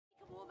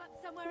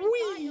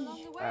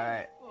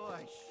Alright. Oh,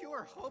 I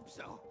sure hope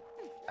so.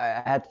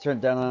 I had to turn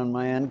it down on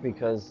my end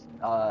because,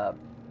 oh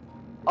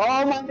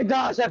my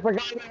gosh, I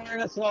forgot we were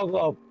in a snow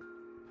globe.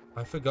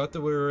 I forgot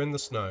that we were in the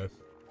snow.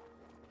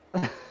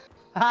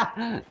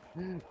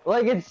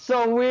 Like, it's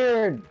so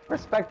weird,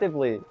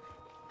 respectively.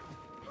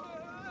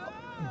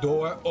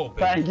 Door open.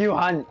 Thank you,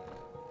 honey.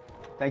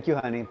 Thank you,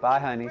 honey. Bye,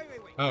 honey. Wait.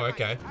 Oh,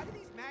 okay. How do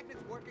these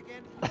magnets work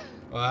again?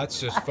 Well,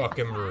 that's just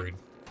fucking rude.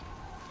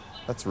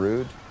 That's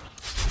rude.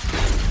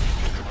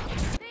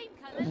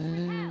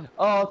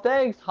 Oh,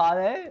 thanks,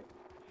 honey.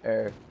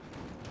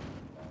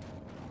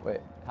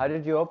 Wait, how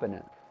did you open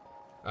it?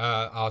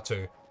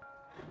 R2.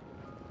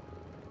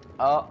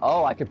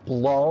 Oh, I could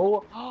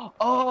blow?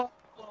 Oh!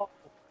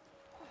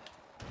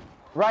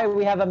 Right,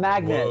 we have a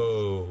magnet.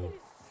 Whoa.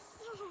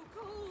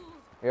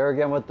 Here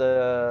again with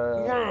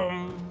the...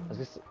 I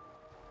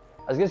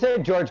was gonna say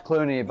George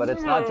Clooney, but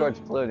it's not George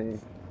Clooney.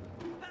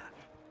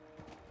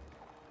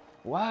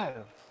 Wow.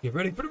 Get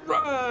ready for the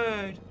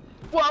ride!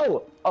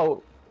 Whoa!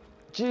 Oh,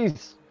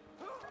 jeez.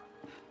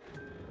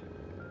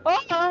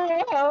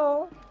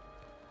 Oh!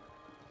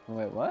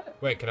 Wait, what?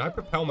 Wait, can I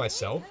propel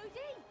myself?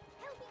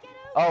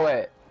 Oh,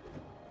 wait.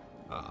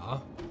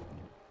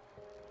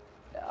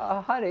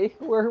 Honey,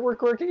 we're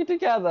working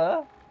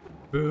together.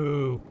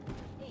 Boo.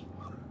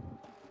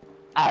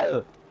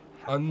 Ow.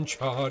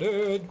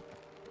 Uncharted.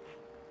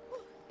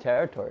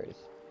 Territories.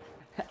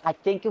 I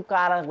think you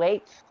gotta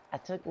wait. I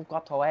think we've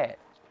got to wait.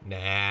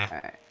 Nah.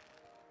 Alright.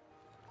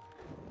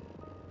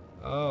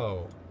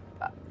 Oh.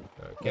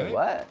 Okay. Wait,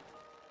 what?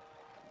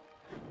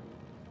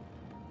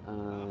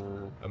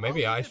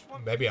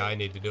 Maybe I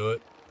need to do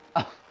it.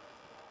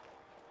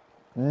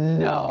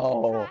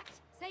 No.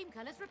 Same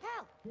colors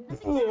repel.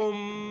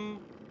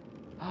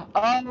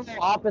 Oh,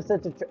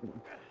 opposites attract.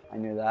 I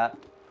knew that.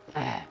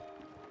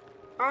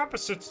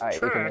 Opposites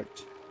Alright, we can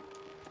attract.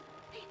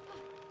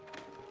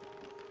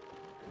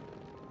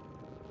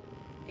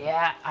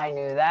 Yeah, I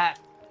knew that.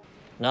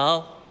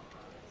 No,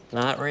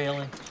 not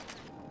really.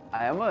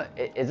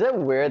 Is it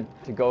weird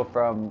to go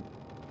from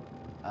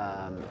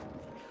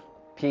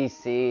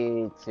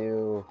PC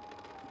to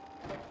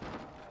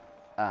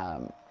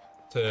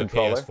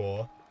controller?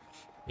 PS4.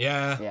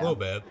 Yeah, a little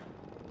bit.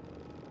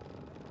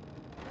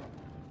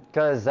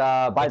 Because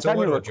by the time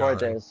you record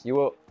jarring. this, you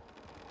will.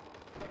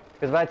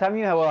 Because by the time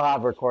you will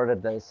have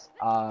recorded this,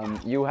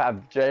 you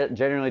have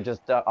generally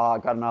just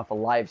gotten off a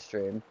live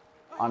stream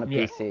on a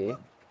PC.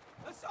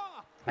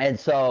 And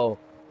so,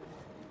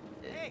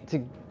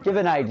 to give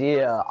an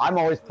idea, I'm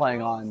always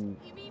playing on.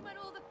 You mean when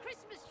all the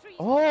Christmas trees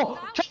Oh,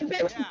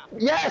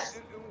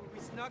 yes! We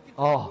snuck into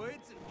Oh. the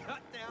woods and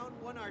cut down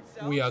one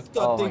ourselves. We are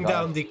Oh my cutting God.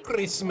 down the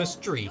Christmas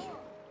tree.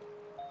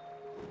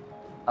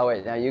 Oh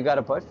wait, now you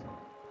gotta push.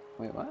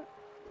 Wait, what?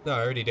 No,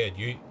 I already did.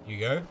 You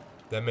go.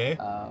 Then me.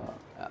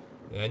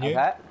 Then you.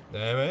 Okay.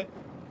 Then me.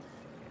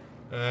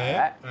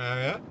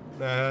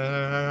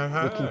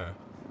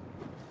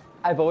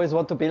 I've always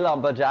wanted to be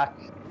lumberjack.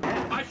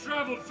 I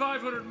traveled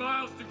 500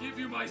 miles to give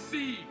you my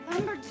seed.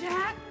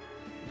 Lumberjack?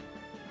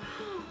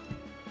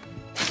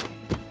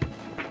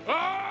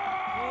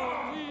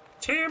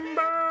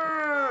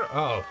 Timber!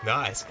 Oh,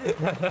 nice.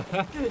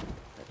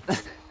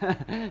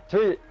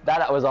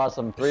 That was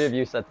awesome. 3 of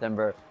you said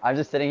timber. I'm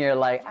just sitting here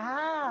like,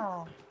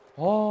 ow.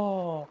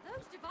 Oh.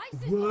 Those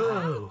devices Whoa.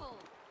 are powerful.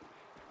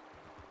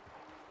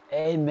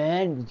 Hey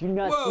man, did you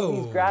not see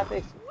these Whoa.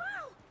 graphics?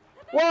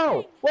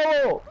 Wow, Whoa!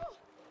 Whoa!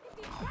 if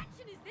the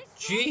attraction is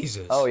this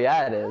Jesus. Oh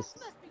yeah, it is.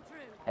 must be true.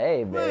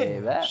 Hey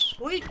baby.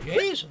 Sweet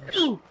Jesus.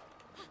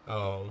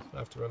 Oh, I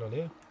have to run on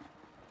here.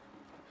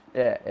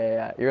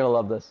 Yeah. You're gonna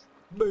love this.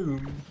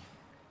 Boom.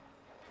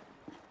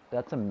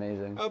 That's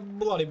amazing. A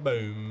bloody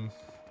boom.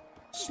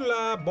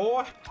 Sly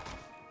boy.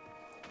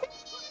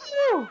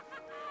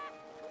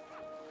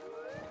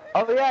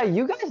 Oh yeah,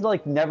 you guys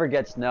like never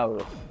get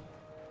snow.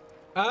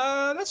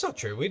 That's not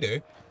true. We do.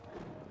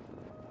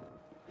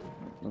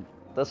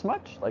 This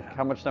much? Like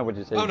how much snow would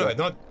you say? Oh you no,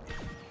 get?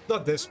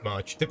 not this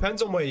much.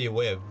 Depends on where you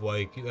live.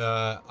 Like,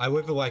 I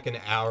live like an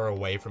hour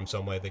away from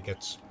somewhere that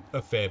gets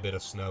a fair bit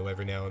of snow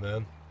every now and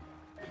then.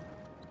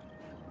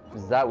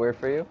 Is that weird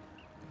for you?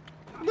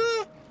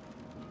 Nah,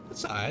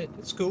 it's alright.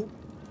 It's cool.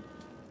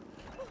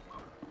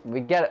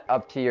 We get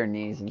up to your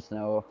knees in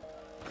snow.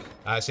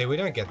 See, we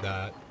don't get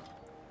that.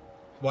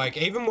 Like,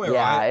 even where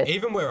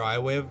I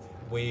live,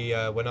 we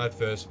when I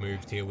first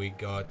moved here, we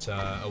got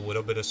a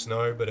little bit of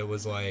snow, but it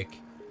was like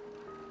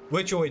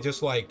literally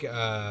just like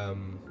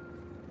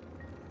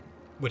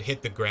would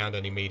hit the ground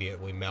and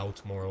immediately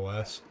melt, more or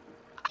less.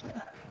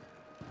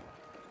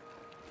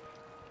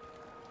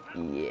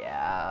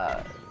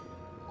 Yeah.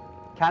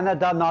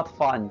 Canada not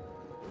fun.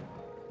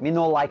 Me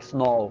no like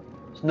snow.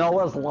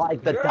 Snow is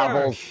like the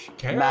devil's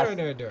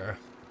Canada.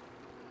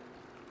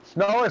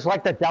 Snow is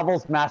like the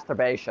devil's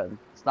masturbation.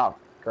 It's not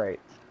great.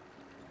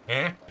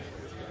 Eh?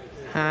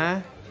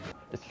 Huh?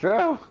 It's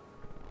true.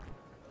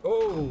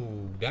 Oh,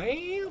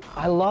 damn.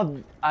 I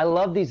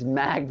love these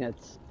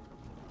magnets.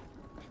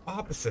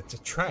 Opposites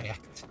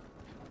attract.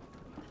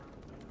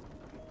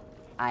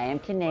 I am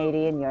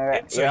Canadian. You're.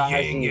 It's you're a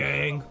Aussie. yin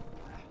yang.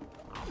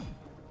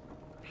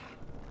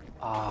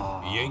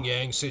 Oh. Yin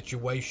yang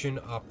situation,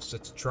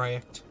 opposites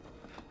attract.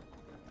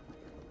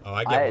 Oh,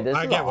 I This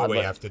get is what we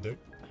odd, have to do.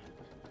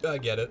 I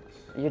get it.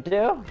 You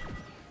do?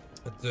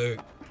 I do.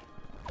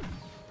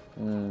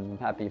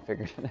 Happy you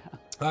figured it out.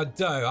 I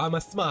do. I'm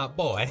a smart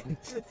boy.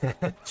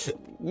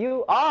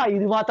 You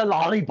want the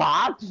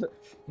lollipops?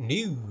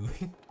 No.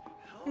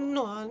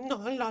 No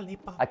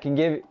lollipop. I can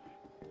give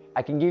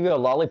you a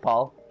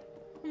lollipop.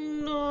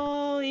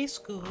 No, it's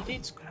good.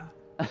 It's good.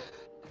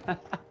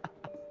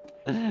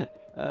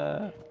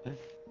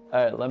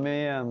 Alright, let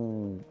me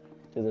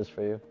do this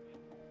for you.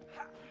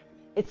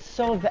 It's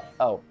so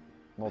oh,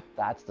 well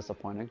that's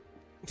disappointing.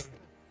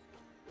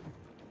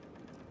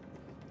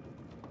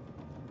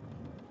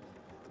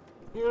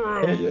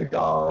 Here you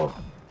go.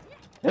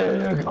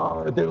 Here you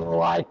go. Do you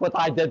like what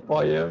I did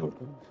for you?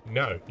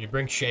 No, you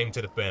bring shame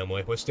to the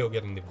family. We're still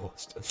getting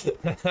divorced.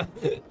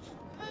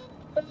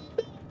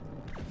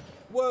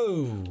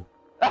 Whoa.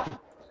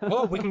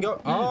 Oh, we can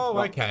go. Oh,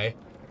 okay.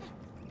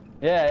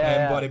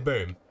 Yeah. And body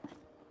boom.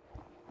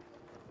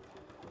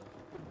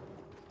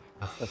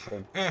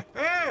 Listen.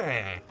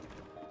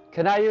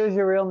 Can I use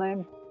your real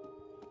name?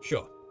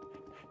 Sure.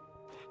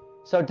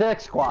 So, Dick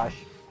Squash,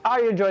 how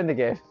are you enjoying the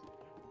game?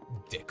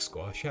 Dick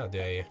squash, how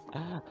dare you?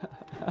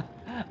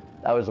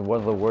 That was one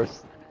of the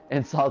worst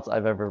insults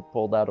I've ever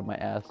pulled out of my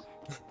ass.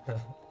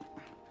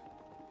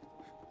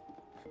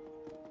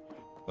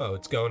 Well,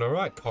 it's going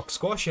alright. Cock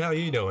squash, how are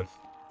you doing?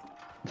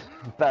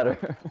 Better.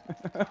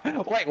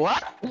 Wait,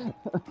 what?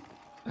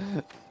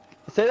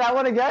 Say that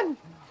one again?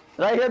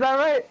 Did I hear that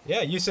right?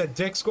 Yeah, you said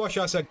dick squash,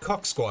 I said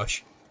cock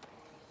squash.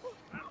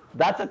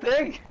 That's a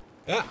thing?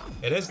 Yeah,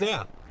 it is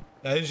now.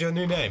 That is your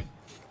new name.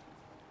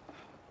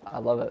 I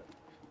love it.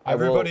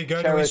 Everybody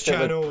go to his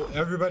channel.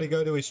 Everybody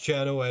go to his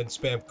channel and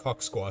spam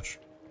cock squash.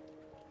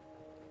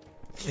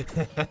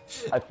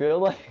 I feel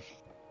like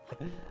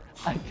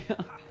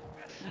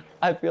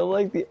I feel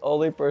like the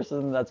only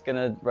person that's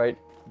gonna write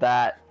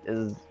that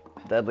is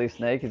Deadly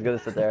Snake. He's gonna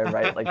sit there and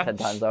write it like 10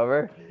 times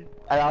over.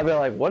 And I'll be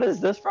like, what is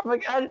this from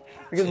again?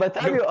 Because by the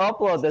time you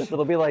upload this,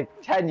 it'll be like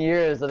 10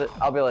 years and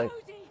I'll be like,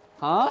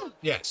 huh?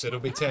 Yes, it'll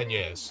be 10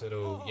 years.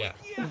 It'll, yeah.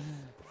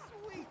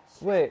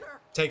 Wait.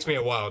 Takes me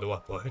a while to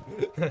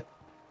upload.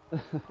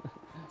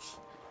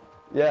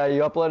 Yeah,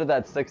 you uploaded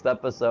that 6th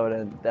episode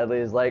and Deadly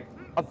is like,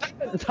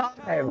 about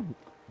time.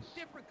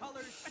 Different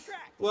colors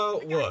attract.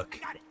 Well, look,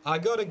 I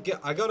gotta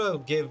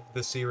give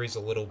the series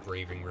a little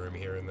breathing room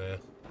here and there.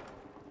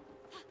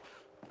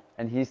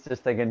 And he's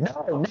just thinking,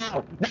 no.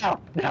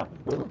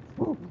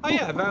 Oh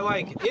yeah, but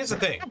like, here's the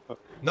thing.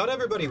 Not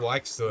everybody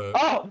likes the...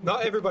 Oh!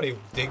 Not everybody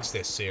digs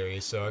this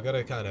series, so I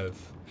gotta kind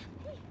of...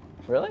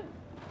 Really?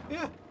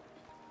 Yeah.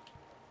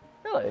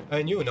 Really?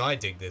 And you and I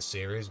dig this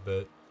series,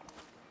 but...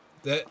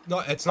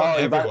 it's not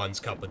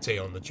everyone's cup of tea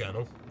on the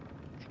channel.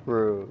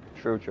 True.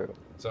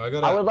 So I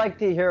gotta... I would like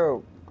to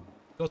hear...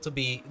 Got to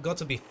be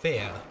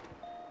fair.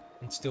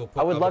 And still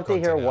put I would other love to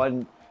hear content out.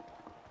 one...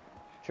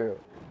 True.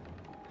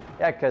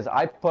 Yeah, because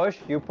I push,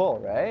 you pull,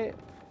 right?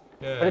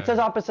 Yeah. But it says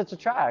opposites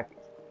attract.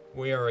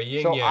 We are a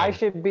yin So yang. I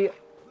should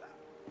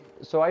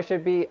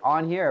be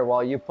on here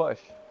while you push.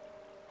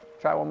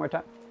 Try it one more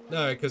time.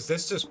 No, because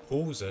this just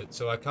pulls it,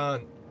 so I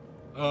can't...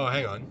 Oh,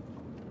 hang on.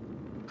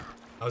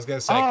 I was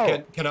gonna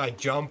say, can I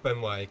jump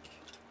and, like,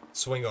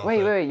 swing off it?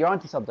 Wait, you're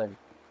onto something.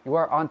 You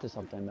are onto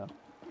something, though.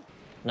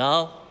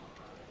 No,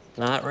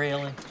 not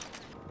really.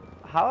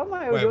 How am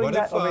I Wait, doing what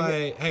that if over I...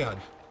 here? Hang on.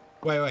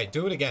 Wait,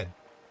 do it again.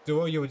 Do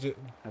what you would do.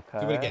 Okay.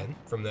 Do it again,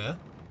 from there.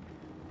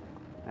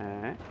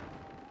 Alright.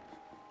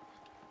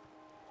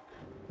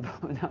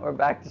 Now we're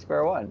back to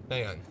square one.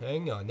 Hang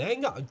on.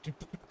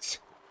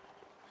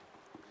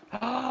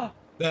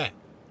 There.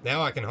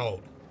 Now I can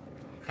hold.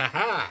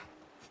 Haha!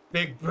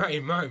 Big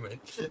brain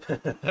moment.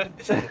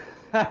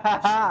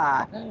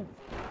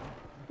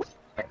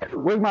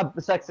 Where's my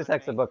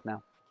sexy book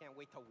now? Can't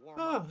wait to warm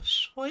Oh, up.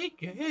 sweet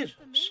Jesus.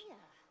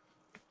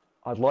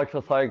 I'd like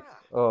to thank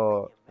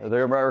the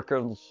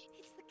Americans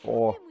It's the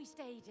for cabin we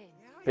stayed in.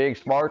 being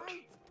smart.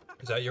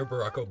 Is that your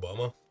Barack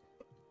Obama?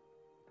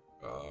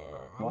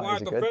 I'd Why, like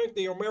is it to good? thank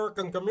the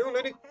American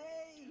community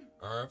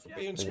for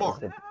being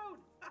smart.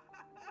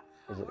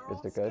 Is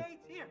it good?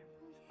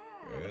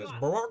 Yes,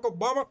 Barack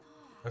Obama.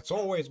 That's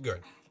always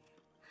good.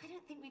 I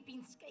don't think we've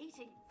been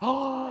skating.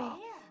 Oh,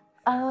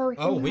 Here.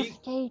 Oh, we...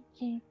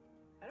 skating.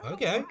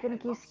 Okay. We're gonna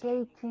be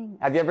skating.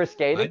 Have you ever I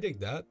skated? dig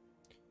that.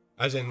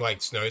 As in,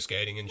 like, snow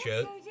skating and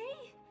shit. Cody,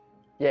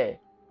 Yeah.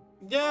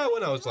 Yeah,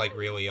 when I was, like,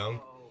 really young.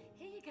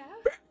 here you go.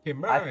 In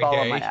my I fall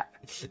on day. my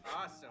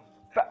Awesome.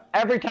 But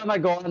every time I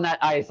go on that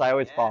ice, I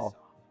always fall.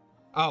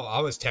 Oh,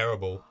 I was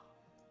terrible.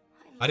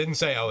 I didn't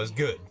say I was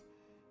good.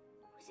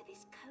 Was it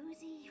this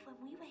cozy when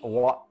we were here?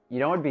 What? You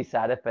know what would be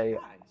sad if a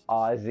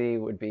Aussie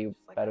would be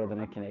better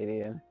than a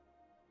Canadian?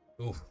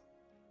 Oof.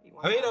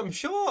 I mean, I'm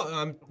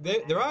sure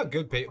there are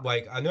good people.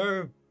 Like, I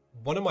know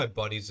one of my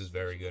buddies is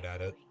very good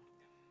at it.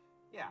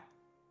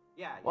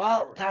 Yeah.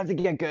 Well, time to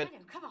get good. I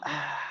know, come on.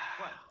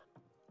 What?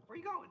 Where are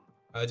you going?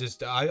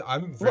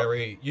 I'm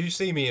very... You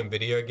see me in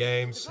video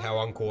games, how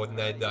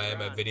uncoordinated I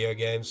am at video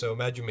games, so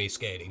imagine me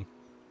skating.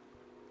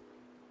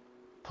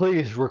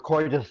 Please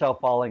record yourself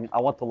falling. I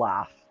want to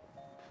laugh.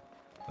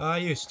 I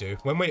used to.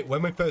 When we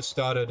first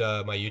started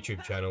my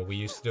YouTube channel, we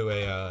used to do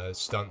a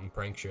stunt and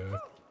prank show.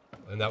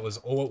 And that was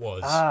all it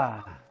was.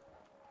 Ah.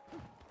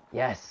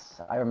 Yes,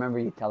 I remember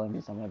you telling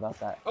me something about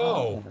that.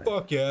 Oh,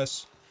 fuck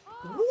yes. Oh,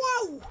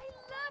 Whoa! I love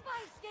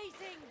ice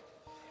skating.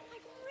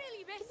 I've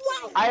really missed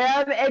it. I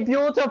am a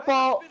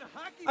beautiful...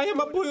 I am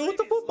a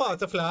beautiful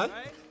butterfly.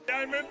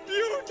 I'm a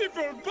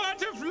beautiful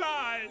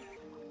butterfly.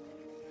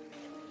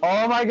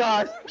 Oh my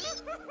gosh.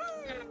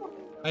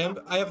 I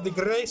have the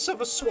grace of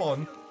a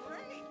swan.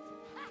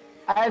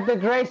 I have the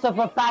grace of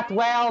a fat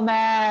whale,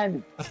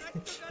 man.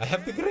 I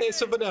have the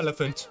grace of an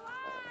elephant.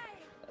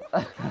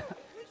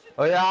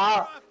 Oh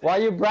yeah? Why are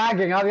you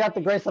bragging? I've got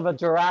the grace of a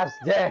giraffe's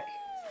dick.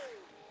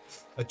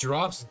 A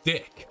giraffe's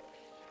dick.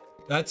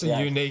 That's a Yes.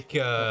 unique,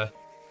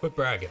 quit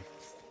bragging.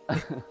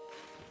 Have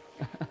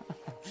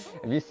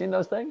you seen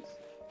those things?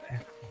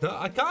 No,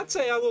 I can't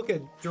say I look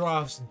at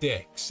giraffes'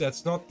 dicks.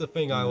 That's not the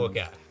thing I look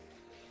at.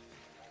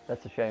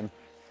 That's a shame.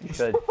 You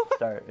should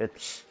start.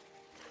 It's...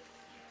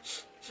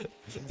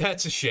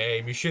 That's a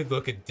shame. You should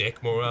look at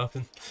dick more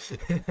often.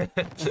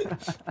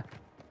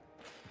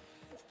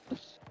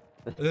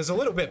 There's a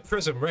little bit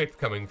prison rape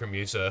coming from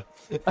you, sir.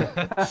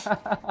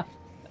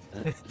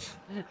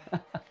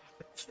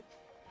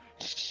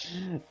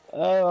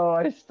 Oh,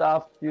 I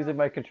stopped using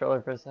my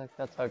controller for a sec.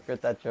 That's how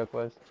good that joke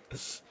was.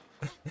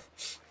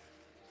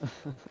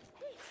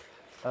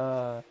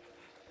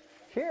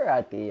 Here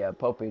at the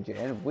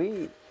popeyJN,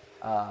 we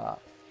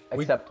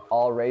accept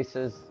all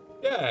races.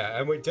 Yeah,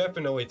 and we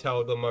definitely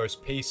tell the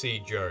most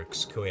PC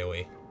jokes,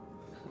 clearly.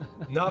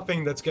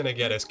 Nothing that's gonna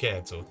get us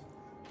cancelled.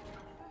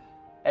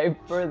 Aim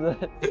for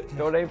the...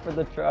 Don't aim for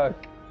the truck.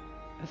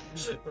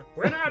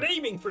 We're not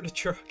aiming for the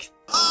truck.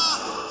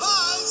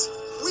 Buzz!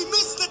 We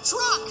missed the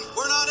truck!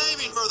 We're not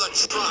aiming for the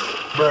truck!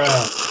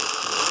 Bruh.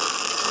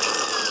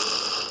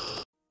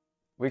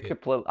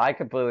 I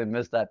completely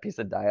missed that piece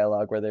of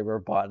dialogue where they were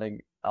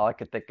bonding. All I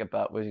could think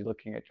about was you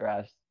looking at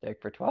Giraffe's dick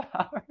for 12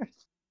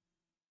 hours.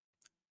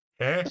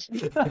 Huh?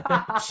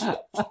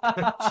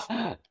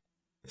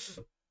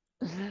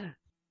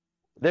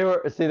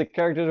 The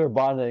characters were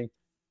bonding.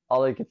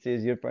 All I could see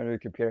is you in front of your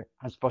computer.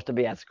 I'm supposed to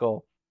be at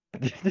school.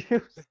 But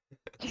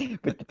did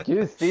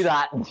you see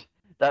that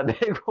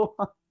big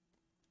one?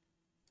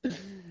 Come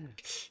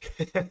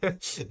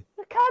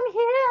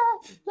here.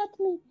 Let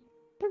me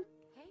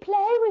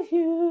play with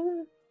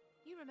you.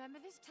 You remember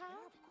this town?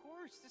 Of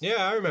course.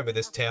 Yeah, I remember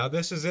this town.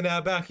 This is in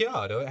our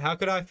backyard. How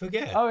could I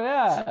forget? Oh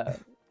yeah.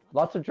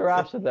 Lots of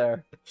giraffes in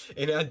there.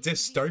 In our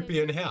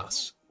dystopian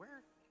house.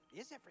 Where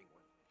is everyone?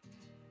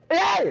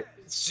 Hey!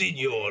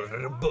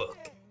 Senor Book.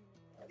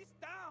 This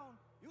town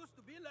used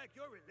to be like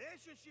your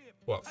relationship.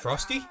 What,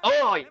 Frosty?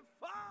 Oh! Have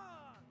fun.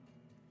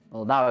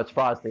 Well, now it's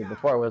Frosty.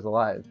 Before it was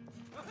alive.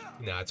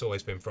 Nah, it's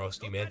always been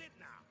Frosty, man. Look at it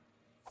now.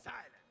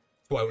 Silent.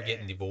 That's why we're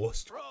getting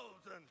divorced.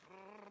 Frozen.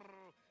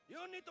 You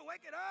need to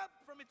wake it up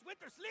from its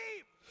winter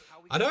sleep.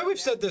 I know we've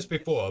said this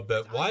before,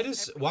 but why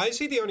is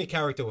he the only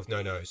character with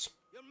no nose?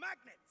 Your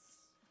magnets.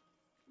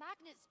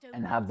 Magnets don't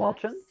And have work.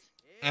 Balchins?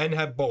 And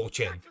have ball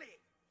chin. Exactly.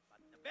 But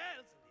the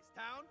bells in this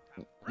town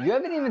have You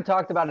haven't even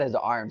talked about his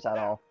arms at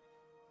all.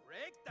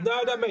 break the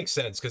No, that makes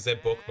sense, because they're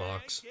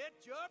bookmarks. Get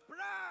your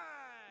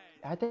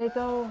pride. Are they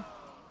though?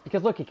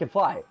 Because look, he can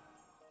fly.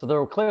 So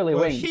they're clearly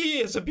Well, wings. he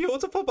is a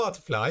beautiful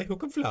butterfly who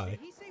can fly. Did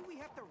he say we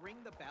have to ring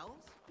the bells?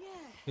 Yeah.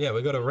 Yeah,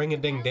 we got a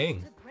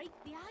ring-a-ding-ding. To break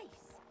the ice.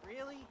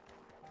 Really?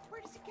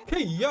 Where does he get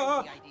Hey, these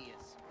yeah. crazy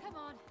ideas? Come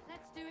on,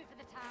 let's do it for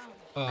the town.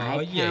 Oh,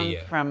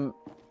 yeah. from...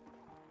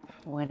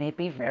 Would it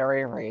be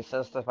very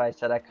racist if I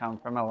said I come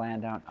from a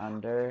land down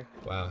under?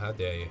 Wow, how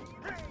dare you.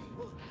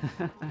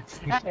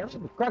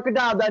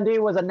 Crocodile Dundee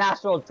was a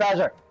national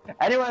treasure.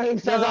 Anyone who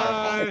says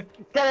No,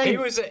 getting...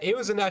 he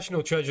was a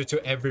national treasure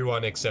to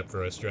everyone except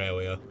for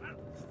Australia.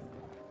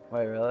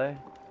 Wait, really?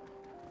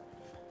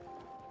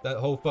 That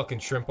whole fucking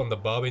shrimp on the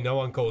barbie, no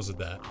one calls it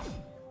that.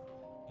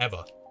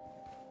 Ever.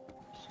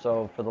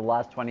 So for the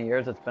last 20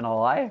 years, it's been a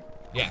lie?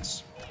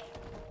 Yes.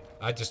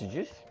 Did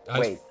you? I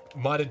Wait.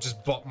 might have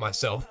just bopped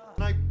myself.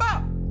 And I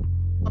bop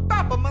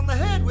him on the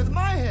head with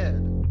my head.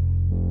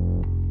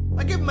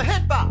 I give him a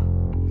head bop.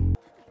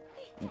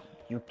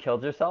 You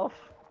killed yourself?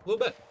 A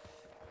little bit.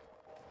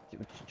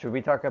 Should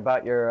we talk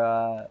about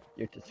your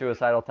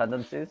suicidal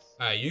tendencies?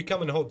 Alright, you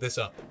come and hold this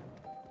up.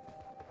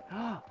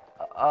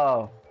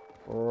 Oh,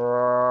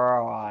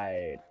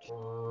 right.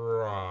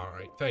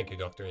 Right. Thank you,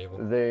 Dr. Evil.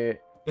 The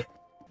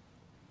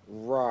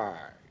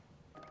Right.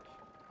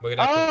 We're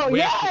gonna have to,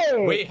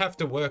 yay! we have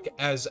to work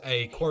as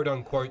a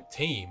quote-unquote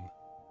team.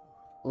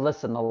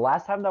 Listen, the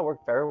last time that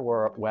worked very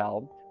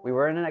well, we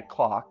were in a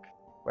clock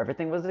where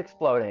everything was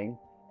exploding,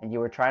 and you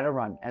were trying to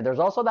run. And there's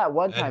also that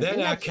one time. And then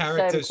in our that same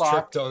characters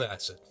clock- tripped on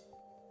acid.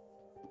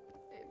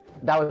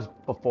 That was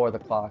before the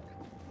clock.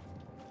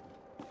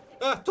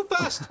 Ah, too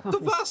fast! Too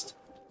fast!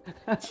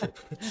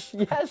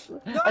 Yes.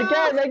 No!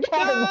 Again.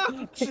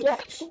 No!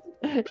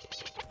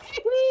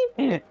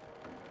 Again.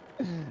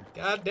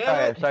 God damn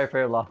Alright, it. sorry for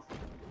your loss.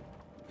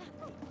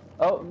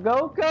 Oh,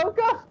 go.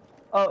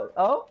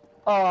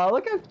 Oh,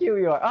 look how cute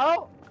you are.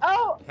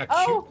 Oh.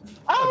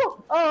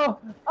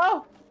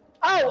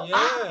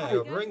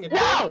 Yeah, ring it.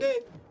 No!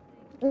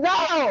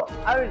 No!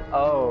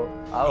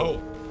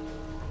 Oh.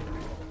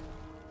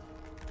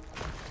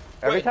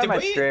 Every Wait, time did I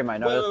we- stream, I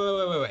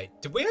notice. Wait.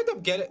 Did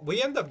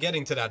we end up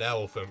getting to that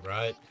elephant,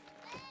 right?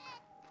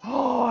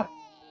 Oh,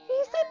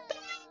 he's a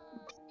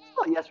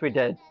oh, yes, we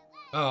did.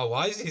 Oh,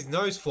 why is his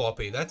nose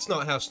floppy? That's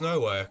not how snow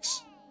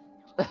works.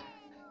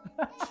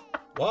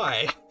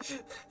 Why?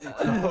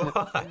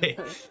 Why?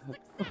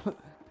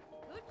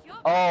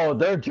 Oh,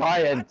 they're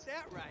giant. That's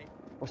that right.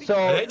 So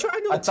Are they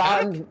trying to I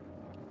attack? found...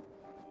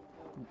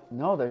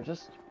 No, they're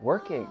just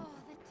working. Oh,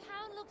 the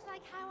town looks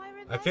like how I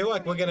remember I feel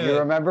like we're gonna. You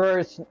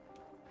remember? So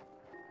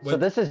Wait.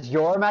 this is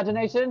your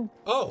imagination?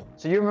 Oh,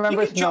 So you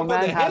remember can jump on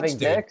snowmen their heads, having dude.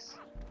 dicks?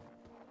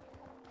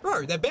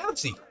 bro, they're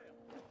bouncy.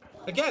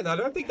 Again, I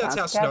don't think that's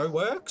how Bounce snow cats?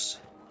 works.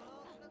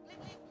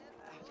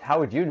 How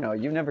would you know?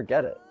 You never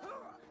get it.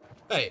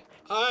 Hey,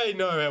 I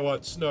know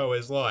what snow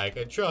is like,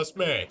 and trust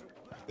me,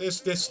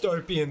 this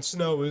dystopian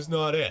snow is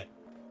not it.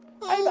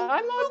 I'm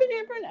not been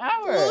here for an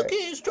hour. Look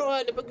who's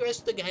trying to progress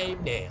the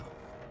game now.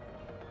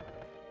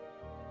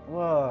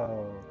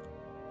 Whoa.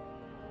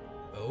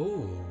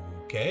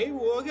 Okay,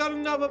 well, I got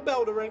another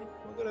bell to ring.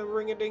 I'm gonna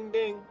ring a ding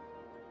ding.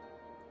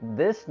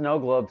 This snow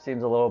globe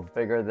seems a little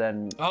bigger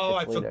than. Oh,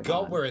 I it's leading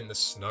forgot on. we're in the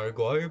snow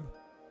globe.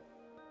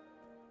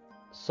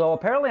 So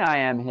apparently I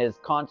am his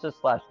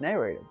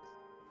conscious/narrator.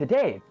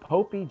 Today,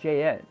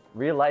 popeyJN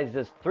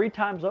realizes 3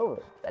 times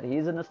over that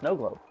he's in the snow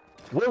globe.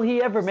 Will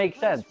he ever make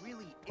sense?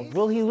 Or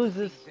will he lose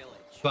his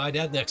Find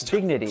out next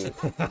time. dignity?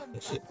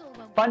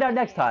 Find out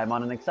next time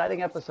on an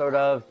exciting episode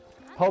of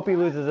Popey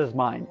Loses His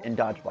Mind in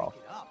Dodgeball.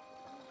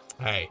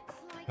 Hey,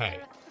 hey,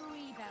 There are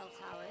 3 bell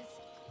towers.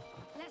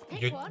 Let's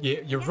pick one.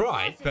 you're Get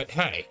right, started. but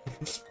hey.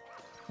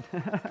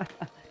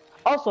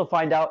 Also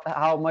find out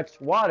how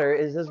much water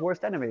is his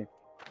worst enemy.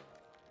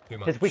 Too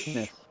much. His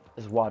weakness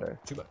is water.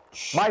 Too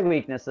much. My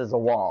weakness is a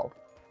wall.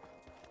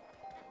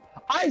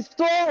 Ice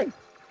storm!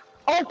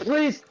 Oh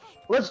please!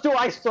 Let's do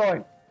ice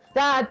storm!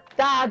 Dad!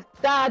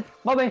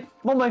 Mommy!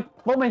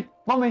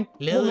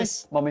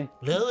 Lewis. Mommy!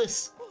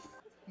 Lewis.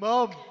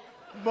 Mom!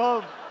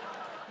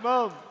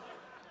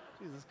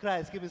 Jesus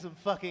Christ, give me some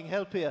fucking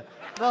help here.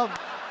 Mom!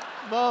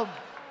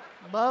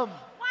 What?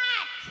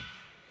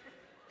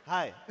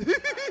 Hi.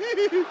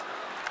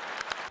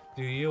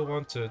 Do you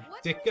want to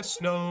dick a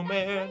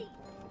snowman?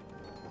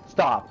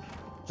 Stop.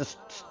 Just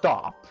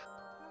stop.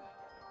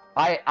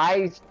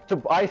 I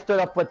stood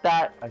up with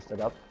that. I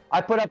stood up. I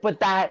put up with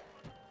that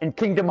in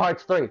Kingdom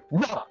Hearts 3.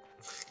 No!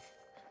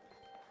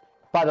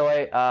 By the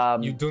way,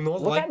 You do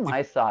not look like at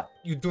my side.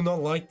 You do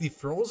not like the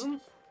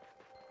Frozen?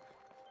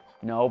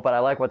 No, but I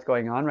like what's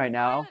going on right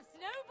now.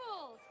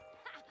 Snowballs.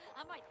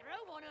 I might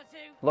throw 1 or 2.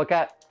 Look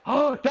at...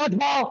 Oh,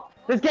 dodgeball!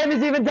 This game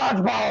is even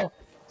dodgeball!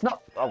 It's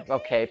not... Oh,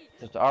 okay.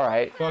 It's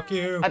alright. Fuck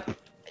you.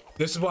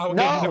 This is why we're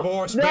No, getting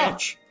divorced, no.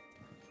 bitch.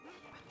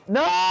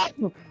 No!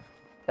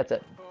 That's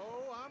it.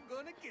 Oh, I'm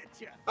gonna get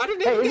you. I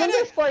didn't Hey, even isn't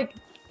get this like...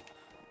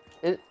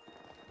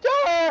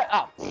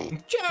 Oh.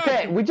 Jack.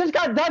 Okay, we just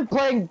got done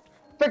playing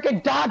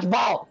freaking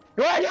dodgeball!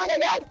 You wanna do it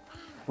again?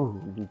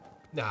 Ooh.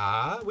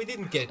 Nah, we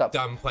didn't get Stop.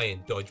 done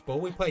playing dodgeball.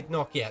 We played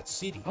Knockout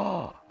City.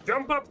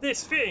 Jump up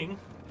this thing.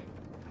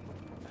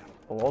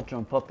 Oh, I'll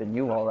jump up in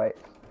you, alright.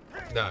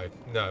 No,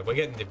 we're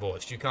getting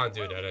divorced. You can't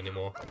do that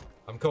anymore.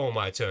 I'm calling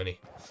my attorney.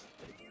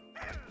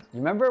 You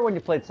remember when you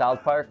played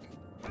South Park?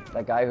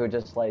 That guy who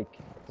just, like,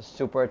 the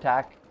super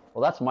attack?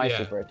 Well, that's my Yeah.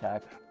 super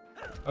attack.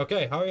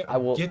 Okay, hurry. I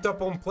will- Get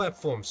up on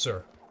platform,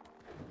 sir.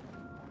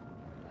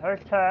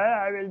 Okay,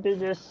 I will do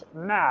this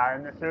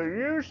man who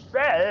you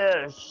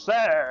say,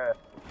 sir.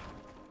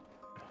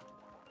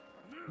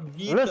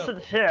 Get Listen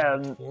up here.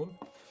 on platform.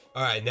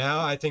 Alright, now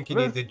I think you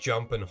need to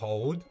jump and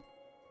hold.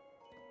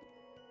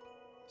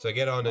 So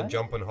get on and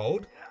jump and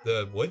hold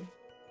the wood.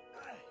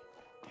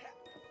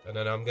 And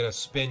then I'm gonna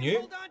spin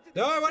you.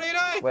 No, what are you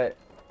doing? Wait.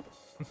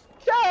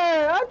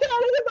 Sir, I'm trying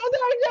to get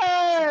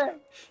my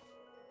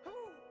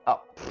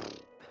Oh.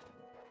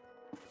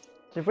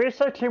 Did we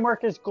say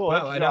teamwork is good?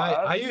 Well, and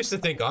I used to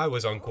think I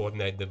was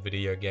uncoordinated at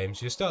video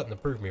games. You're starting to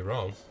prove me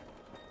wrong.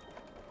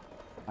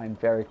 I'm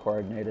very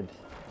coordinated.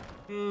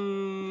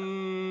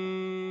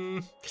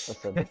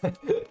 Listen.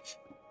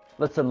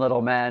 Listen,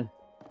 little man.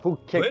 Who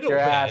kicked Little your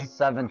man? ass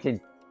 17...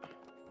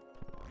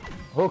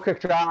 Who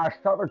kicked your ass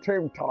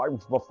 17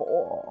 times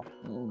before?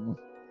 Oh,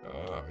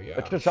 yeah.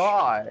 It's just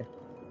I.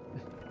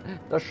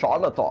 The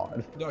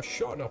charlatan. The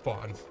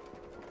Shonapon.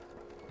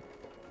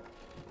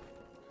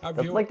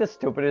 That's like the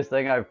stupidest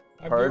thing I've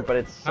heard, but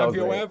it's so have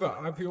you great.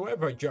 have you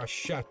ever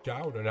just sat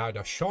down and had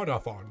a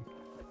Shonapon?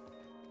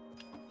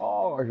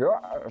 Oh,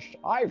 yes.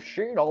 I've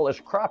seen all this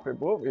crappy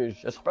movies,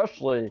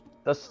 especially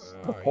the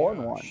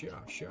porn one.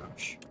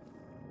 Shush.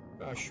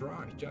 That's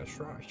right.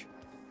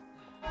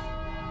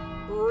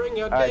 Ring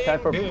a Alright,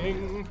 ding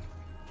ding.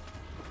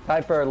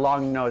 Time for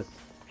long-nosed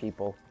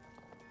people.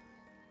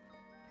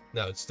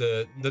 No, it's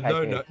the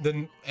no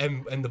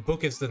and the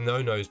book is the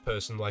no-nose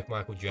person like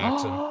Michael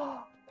Jackson.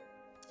 Oh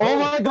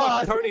my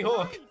God! Tony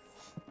Hawk.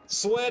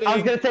 Sledding. I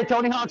was gonna say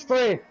Tony Hawk's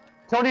 3.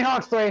 Tony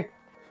Hawk's 3. I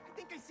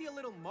think I see a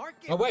little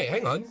market. Oh wait,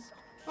 hang on.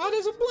 Oh,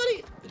 there's a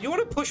bloody. You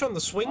want to push on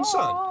the swing,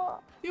 son?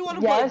 You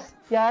want to Yes,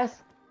 play?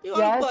 yes. You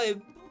want to play?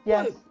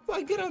 Yes.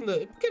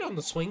 Get on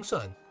the swing,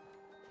 son.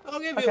 I'll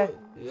give Okay.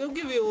 you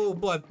a little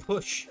blood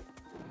push.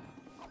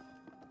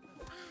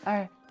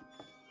 Alright.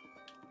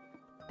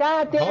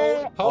 Daddy!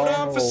 Hold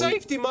on for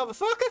safety,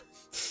 motherfucker.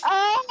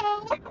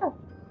 Oh!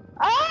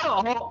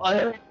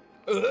 Oh!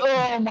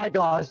 Oh my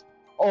gosh!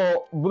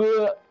 Oh!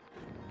 Bleh.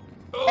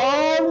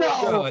 Oh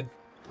no!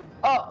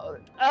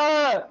 God.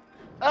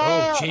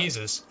 Oh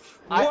Jesus!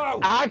 Whoa!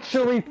 I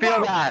actually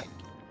feel that.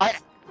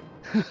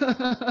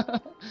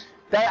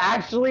 That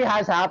actually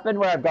has happened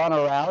where I've gone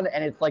around,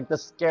 and it's like the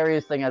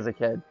scariest thing as a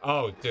kid.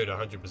 Oh, dude,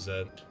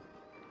 100%.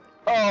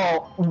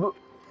 Oh!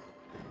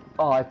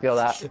 Oh, I feel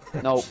that.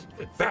 Nope.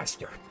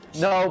 Faster.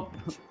 Nope.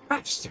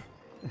 Faster.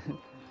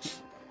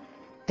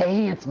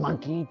 Dance,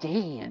 monkey,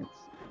 dance.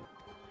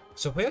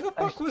 So where the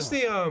fuck was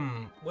the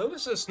where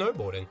was the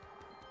snowboarding?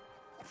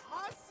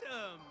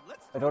 Awesome.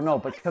 Let's I don't know,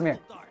 but come here.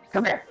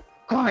 Come here.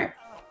 Come here.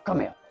 Come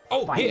here.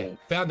 Oh, Find here. me.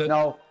 Found it.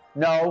 No.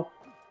 No.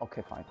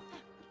 Okay, fine.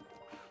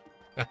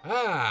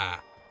 Haha.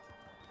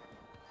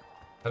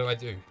 How do I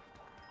do?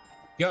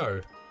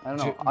 Go. I don't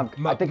know. To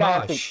I think I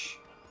have to. marsh.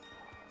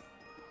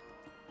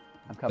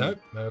 I'm coming. Nope.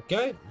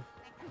 Okay.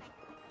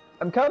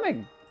 I'm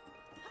coming.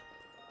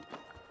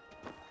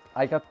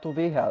 I got to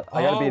be here.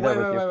 I gotta be there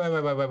with you.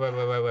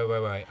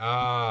 Wait.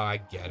 Ah, I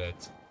get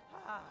it.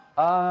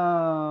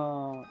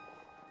 Oh.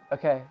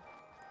 Okay.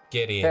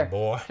 Get in, Here,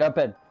 boy. jump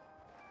in.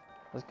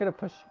 Let's get a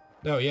push.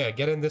 No, yeah,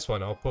 get in this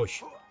one. I'll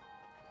push.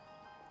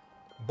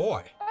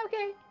 Boy.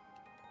 Okay.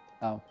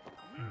 Oh.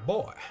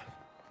 Boy.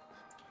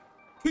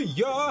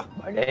 Yeah.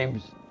 My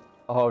name's.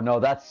 Oh no,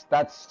 that's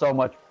so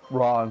much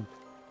wrong.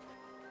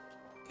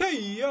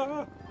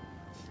 Yeah.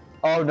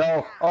 Oh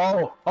no.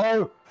 Oh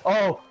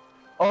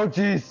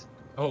jeez.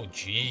 Oh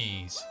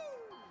jeez.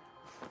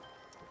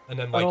 And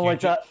then I don't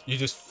like that. you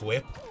just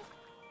flip.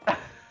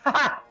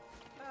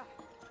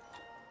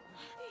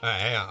 Alright,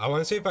 hang on. I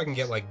want to see if I can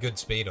get like good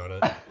speed on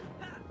it.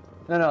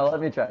 No,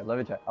 let me try. I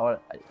want.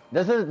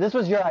 This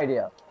was your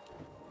idea.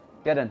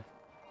 Get in.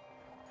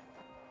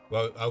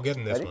 Well, I'll get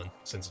in this Ready? one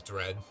since it's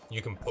red.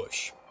 You can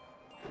push.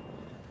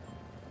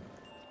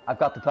 I've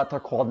got the better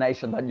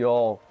coordination than you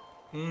all.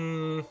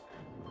 Hmm.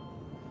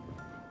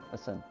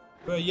 Listen.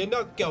 But you're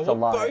not going a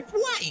lie. both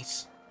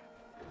ways.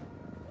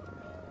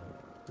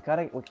 We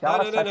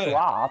gotta set you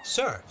off.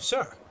 Sir.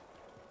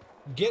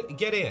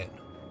 Get in.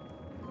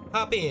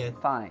 Hop in.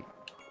 Fine.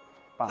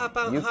 Hop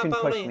on, You can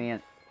hop push on in. me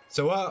in.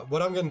 So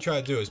what I'm gonna try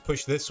to do is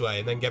push this way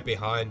and then get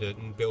behind it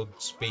and build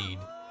speed.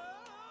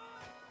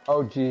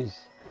 Oh jeez.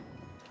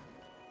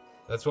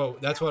 That's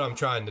what I'm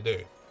trying to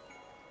do.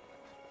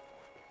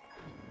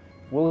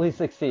 Will he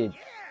succeed?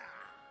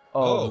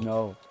 Oh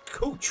no.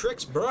 Cool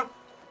tricks, bruh.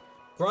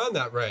 Grind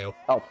that rail.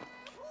 Oh.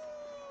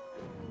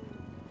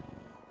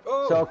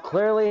 Oh. So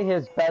clearly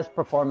his best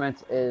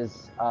performance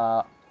is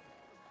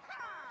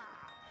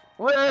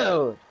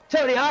whoa!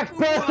 Tony Hawk's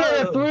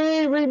best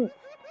 3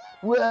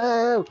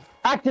 whoa!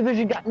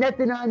 Activision got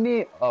nothing on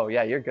me. Oh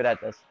yeah, you're good at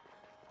this.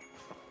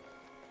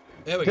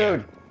 There we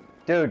go.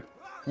 Dude,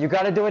 you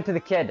gotta do it to the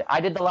kid.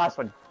 I did the last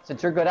one.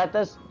 Since you're good at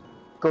this,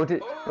 go to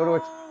it.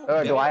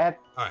 Do I have?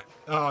 Alright.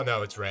 Oh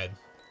no, it's red.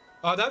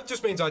 Oh, that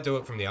just means I do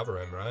it from the other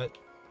end, right?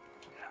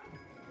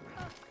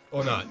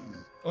 Or not.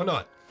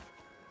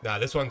 Nah,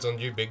 this one's on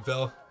you, big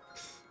fella.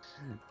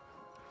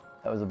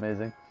 That was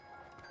amazing.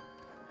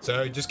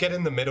 So just get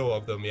in the middle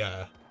of them,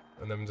 yeah.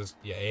 And then just,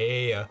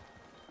 yeah.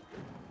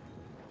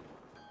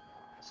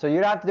 So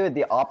you'd have to do it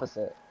the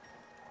opposite.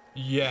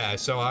 Yeah,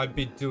 so I'd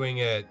be doing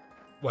it,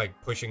 like,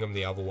 pushing them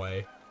the other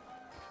way.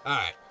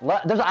 Alright.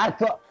 There's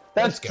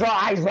Let's go.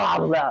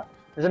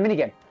 There's a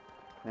minigame.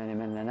 I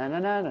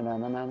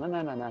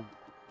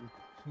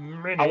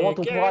want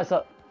to try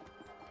some.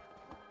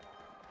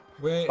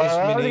 Where is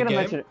I was gonna minigame?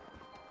 mention it.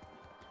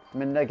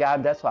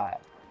 Minigame, that's why.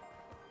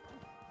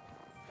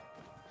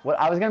 What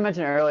I was gonna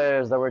mention earlier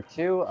is there were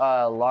 2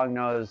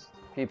 long-nosed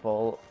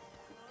people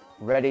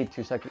ready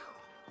to suck.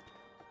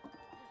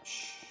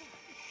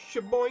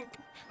 Shaboink.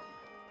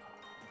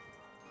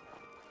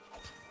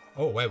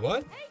 Oh, wait,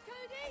 what? Hey,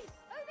 Cody!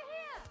 Over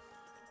here!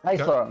 Nice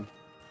throw.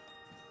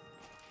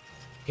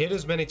 Hit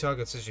as many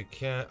targets as you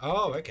can.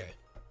 Oh, okay.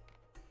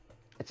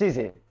 It's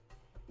easy.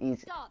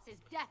 Easy. Darts is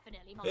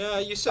definitely my Yeah,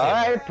 you say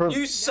Alright, that.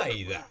 You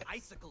say that.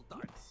 Icicle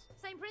darts.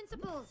 Same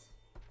principles.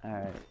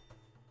 Alright.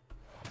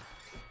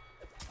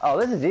 Oh,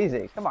 this is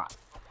easy. Come on.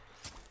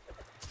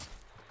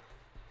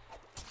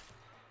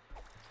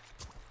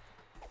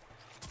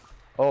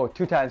 Oh,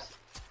 2 times.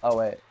 Oh,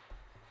 wait.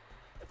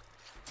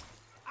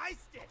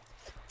 Iced it.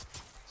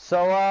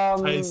 So,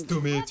 Nice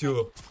to meet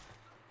you.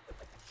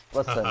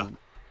 listen.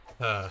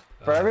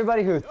 For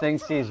everybody who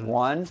thinks he's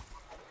won,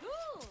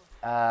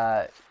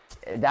 That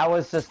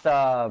was just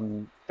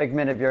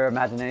figment of your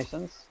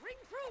imaginations.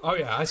 Oh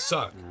yeah, I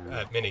suck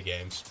at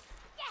minigames.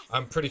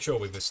 I'm pretty sure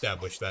we've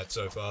established that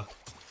so far.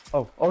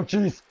 Oh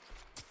jeez.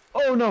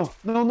 Oh no.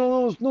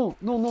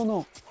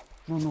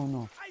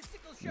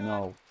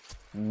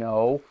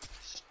 No.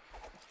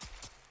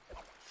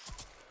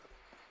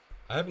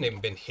 I haven't even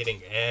been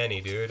hitting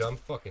any, dude. I'm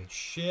fucking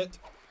shit.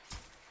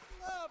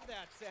 Love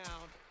that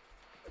sound.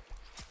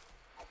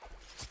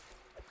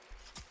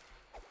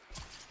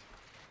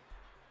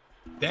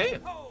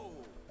 Damn. Oh,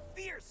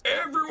 fierce.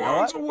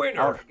 Everyone's a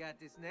winner. I got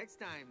this next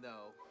time,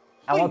 though.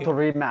 I want the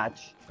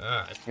rematch.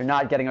 Alright. You're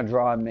not getting a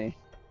draw on me.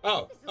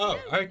 Oh,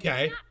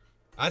 okay.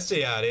 I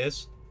see how it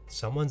is.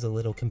 Someone's a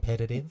little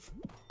competitive.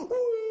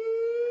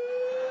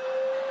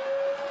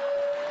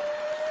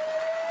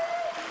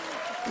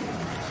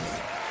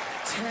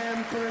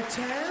 Temper.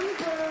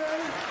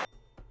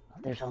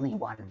 There's only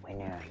one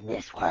winner in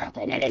this world,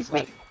 and it is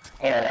me.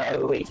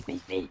 It'll always be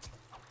me.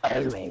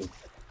 Always.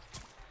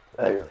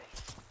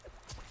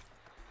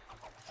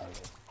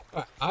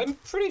 I'm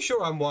pretty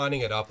sure I'm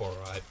winding it up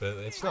alright, but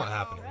it's not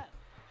happening.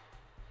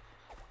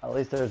 At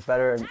least there's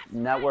better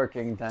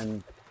networking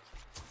than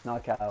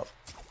knockout.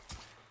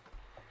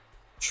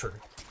 True.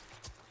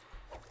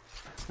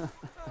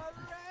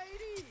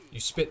 You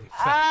spitting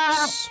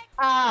facts.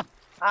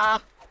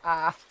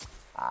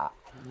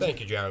 Thank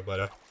you, Jared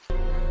Leto.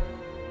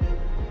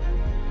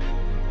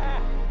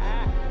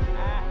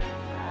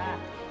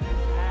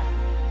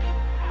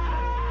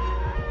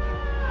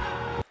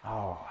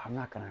 Oh, I'm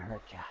not gonna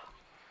hurt you.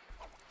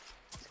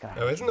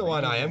 No, isn't the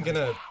one I am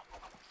gonna...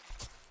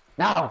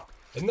 No!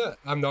 Isn't that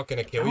I'm not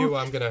gonna kill you,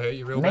 I'm gonna hurt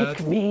you real Make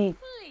bad? me...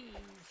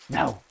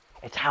 No,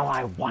 it's how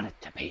I want it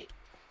to be.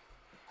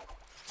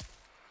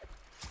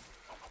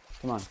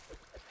 Come on.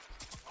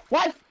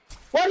 What?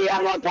 What do you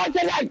have no point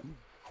today?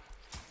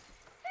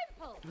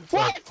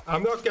 What? Look,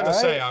 I'm not gonna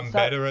say I'm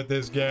better at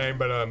this game,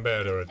 but I'm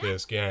better at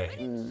this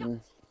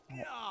game.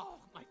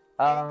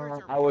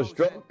 I was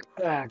drunk.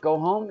 Go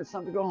home. It's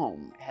time to go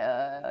home.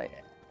 Hell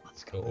yeah.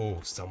 Let's go. Oh,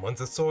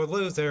 someone's a sore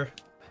loser.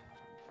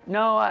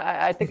 No,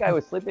 I think I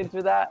was sleeping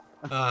through that.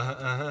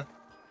 Uh-huh.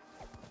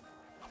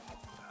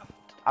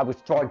 I was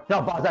throwing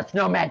snowballs at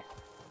snowmen.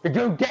 Did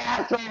you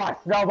dare throw a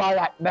snowball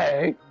at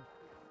me?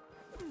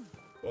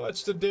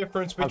 What's the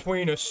difference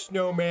between a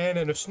snowman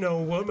and a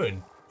snow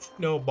woman?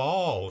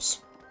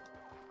 Snowballs.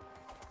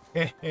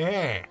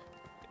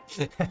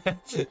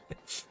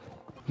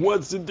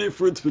 What's the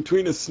difference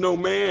between a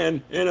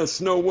snowman and a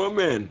snow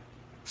woman?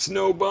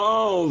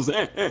 Snowballs.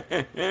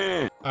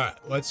 Alright,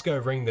 let's go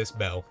ring this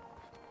bell.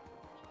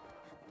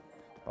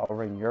 I'll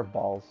ring your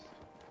balls.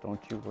 Don't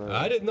you worry.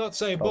 I did not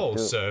say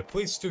balls, sir.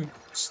 Please do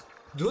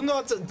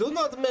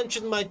not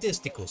mention my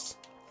testicles.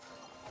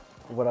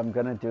 What I'm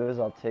gonna do is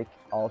I'll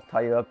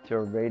tie you up to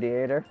a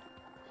radiator,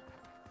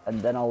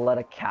 and then I'll let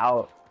a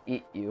cow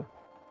eat you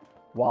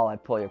while I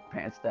pull your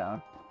pants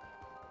down.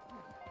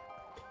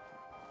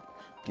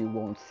 You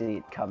won't see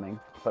it coming,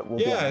 but we'll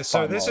yeah.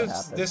 So this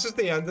is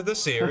the end of the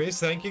series.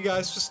 Thank you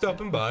guys for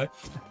stopping by.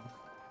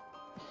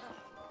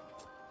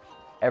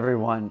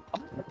 Everyone, oh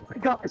my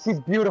God, she's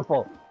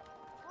beautiful.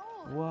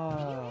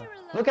 Whoa!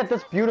 Look at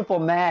this beautiful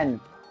man.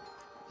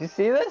 Do you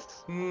see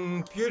this?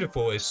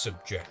 Beautiful is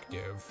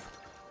subjective.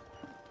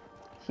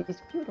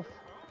 He's beautiful.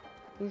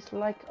 He's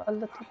like a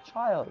little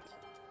child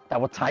that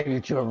will tie you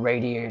to a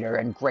radiator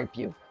and grape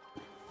you.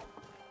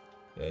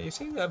 Yeah, you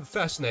seem to have a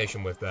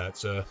fascination with that,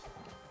 sir.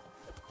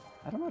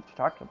 I don't know what you're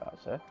talking about,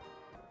 sir.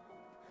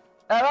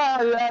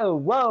 Oh,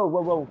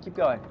 whoa, keep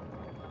going.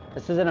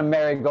 This isn't a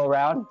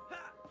merry-go-round.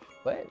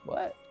 Wait,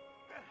 what?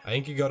 I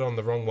think you got on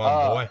the wrong one,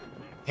 boy.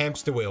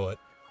 Hamster wheel it.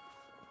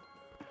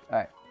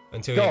 Alright.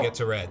 Until you get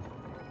to red.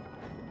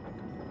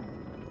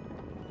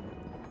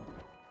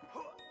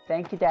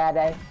 Thank you,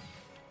 Daddy.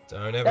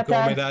 Don't ever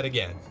call me that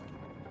again.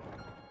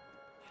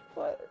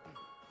 What?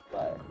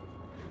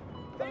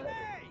 Hey,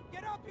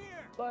 get up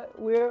here! But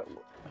we're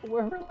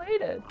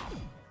related.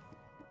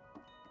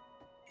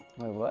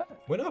 Wait, what?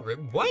 We're not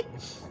what?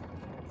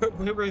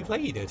 We're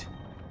related.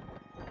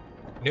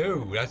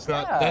 No, that's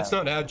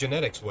not how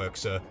genetics work,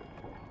 sir.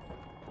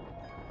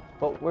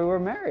 But we were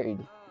married.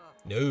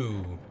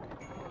 No.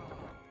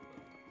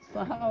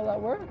 That's not how that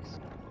works.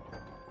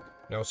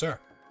 No, sir.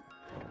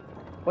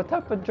 What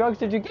type of drugs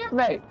did you give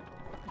me?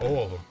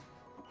 All of them.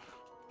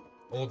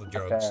 All the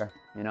drugs. Fair.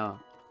 You know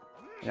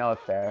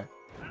it's fair.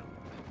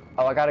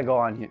 Oh, I gotta go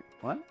on here.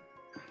 What?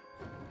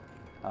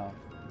 Oh.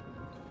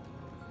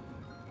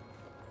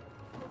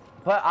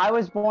 But I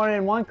was born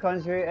in one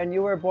country and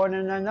you were born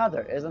in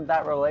another. Isn't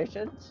that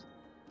relations?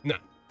 No.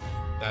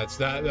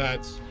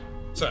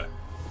 Sir,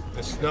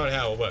 this is not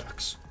how it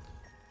works.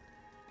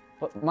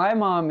 But my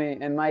mommy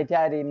and my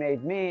daddy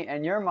made me,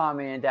 and your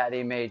mommy and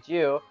daddy made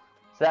you.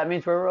 So that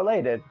means we're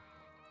related.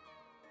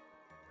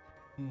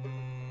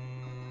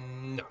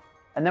 No.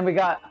 And then we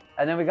got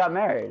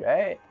married,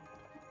 right?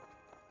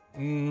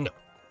 No.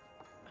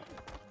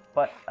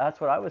 But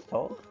that's what I was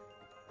told.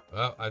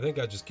 Well, I think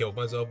I just killed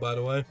myself, by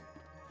the way.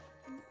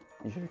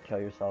 You should kill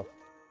yourself.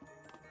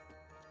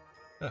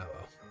 Oh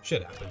well,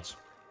 shit happens.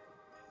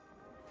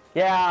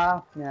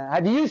 Yeah, yeah.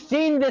 Have you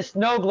seen this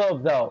snow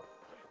globe though?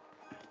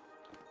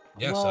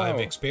 Yes, Whoa. I am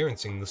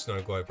experiencing the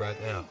snow globe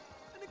right now.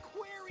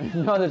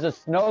 No, there's a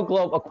snow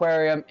globe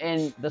aquarium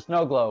in the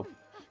snow globe.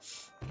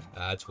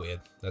 That's weird.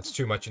 That's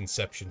too much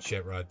Inception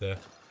shit right there.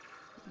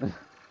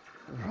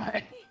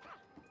 Right.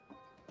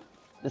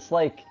 It's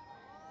like,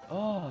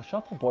 oh,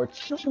 shuffleboard.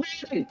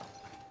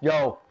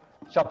 Yo,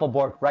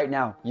 shuffleboard right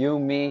now. You,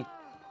 me,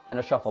 and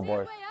a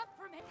shuffleboard.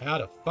 How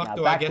the fuck Now,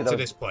 do I back get to to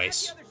this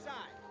place?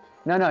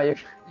 No,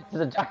 there's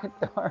a giant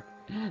door.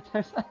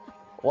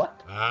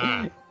 What?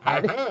 Ah.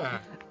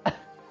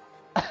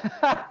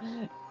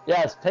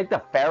 Yes, take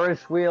the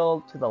Ferris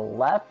wheel to the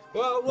left.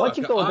 Well, Once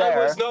look, you go there,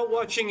 I was not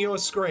watching your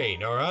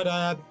screen,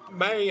 alright?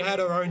 Mary had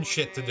her own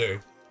shit to do.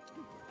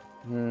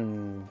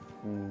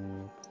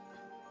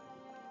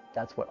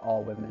 That's what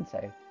all women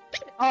say.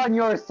 On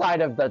your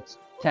side of the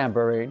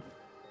tambourine.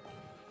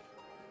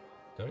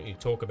 Don't you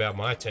talk about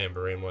my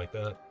tambourine like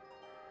that.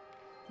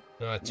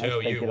 I Nice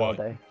tell you thinking what.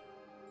 all day.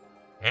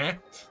 Huh?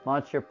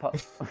 Launch your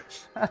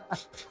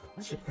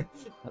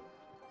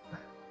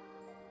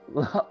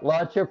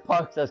launch your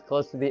pucks as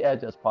close to the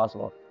edge as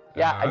possible.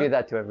 Yeah, I do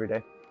that too every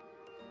day.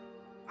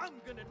 I'm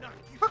gonna knock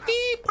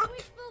you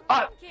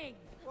out.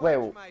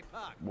 Wait,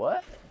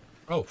 what?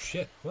 Oh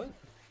shit, what?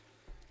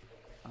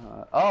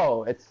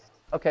 Oh, it's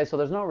okay, so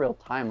there's no real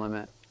time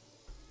limit.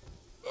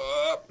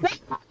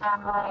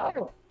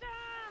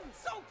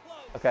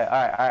 Okay,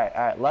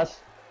 alright.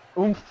 Less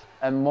oomph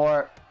and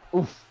more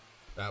oomph.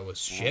 That was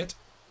shit.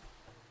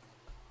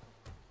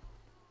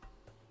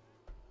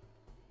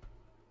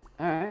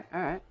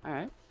 Alright.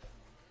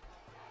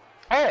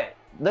 Hey,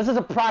 this is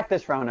a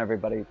practice round,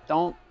 everybody.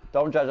 Don't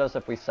judge us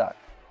if we suck.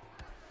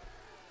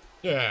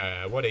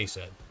 Yeah, what he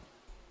said.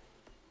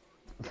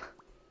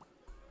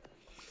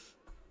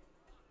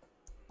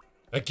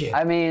 Again.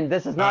 I mean,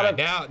 this is not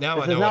now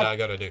I know what I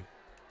gotta do.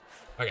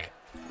 Okay.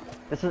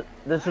 This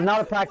is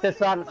not a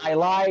practice run. I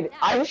lied.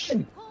 I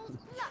win.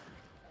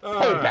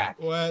 Alright,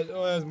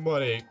 where's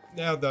buddy?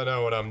 Now that I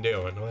know what I'm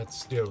doing,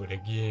 let's do it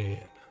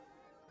again.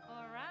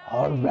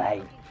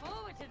 Alright.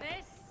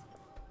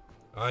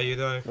 Are you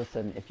though?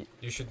 Listen, if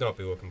you should not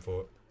be looking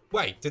for it.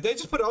 Wait, did they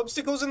just put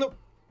obstacles in the?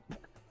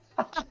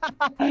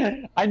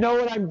 I know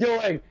what I'm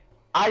doing.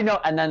 I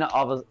know, and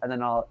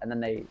then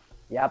they,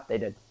 yep, they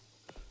did.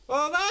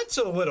 Oh, that's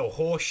a little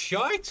horse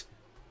shite.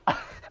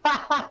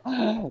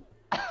 I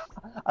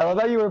love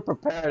how you were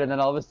prepared, and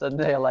then all of a sudden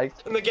they like.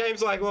 And the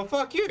game's like, well,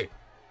 fuck you.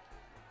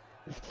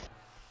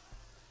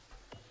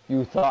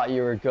 You thought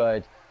you were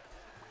good.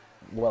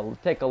 Well,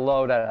 take a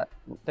look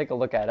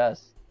at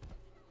us.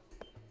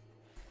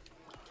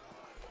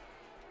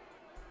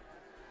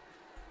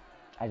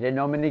 I didn't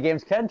know mini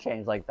games can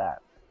change like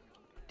that.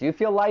 Do you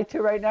feel lied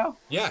to right now?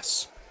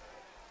 Yes.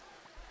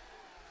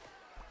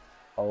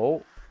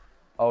 Oh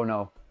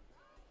no.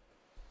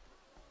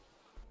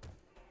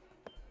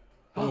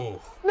 Ooh.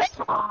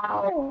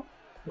 No!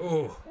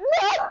 Ooh.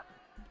 No!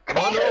 Come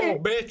on,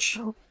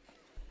 bitch.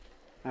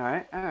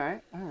 Alright.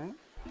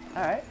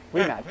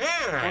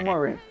 Rematch. One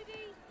more ring.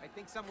 I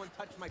think someone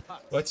touched my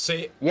puck. Let's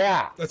see.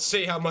 Yeah. Let's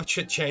see how much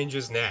it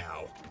changes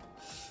now.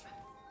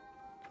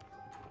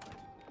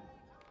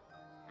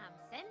 I'm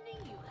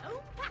sending you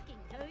home packing,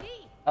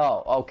 Cody.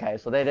 Oh, okay.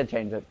 So they did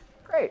change it.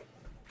 Great.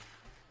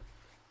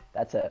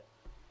 That's it.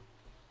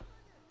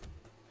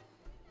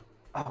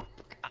 Oh,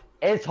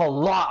 it's a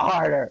lot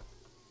harder.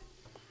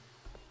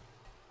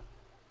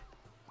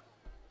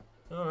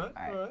 Alright.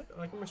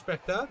 I can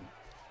respect that.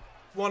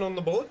 One on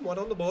the board.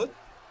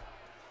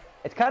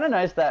 It's kind of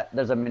nice that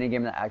there's a mini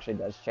game that actually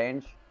does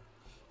change.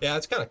 Yeah,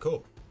 it's kind of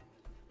cool.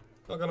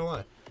 Not gonna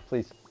lie.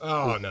 Please.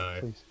 Oh, please, no.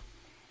 Please.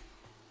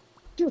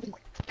 Dude,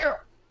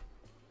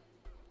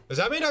 does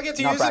that mean I get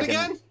to use it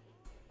again?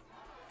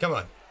 Come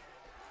on.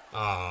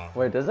 Oh.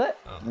 Wait, does it?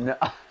 Oh. No.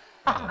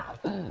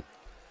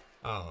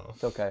 Oh.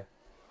 It's okay.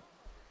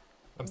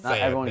 I'm sad. Not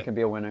everyone can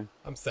be a winner.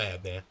 I'm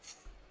sad now.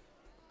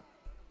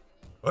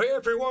 Well,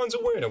 everyone's a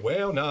winner.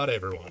 Well, not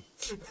everyone.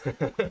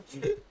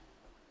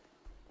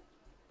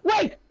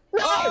 Wait!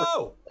 No!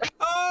 Oh!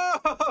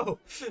 Oh!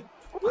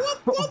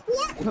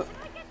 What?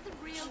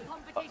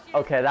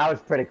 Okay, that was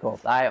pretty cool.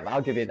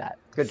 I'll give you that.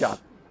 Good job.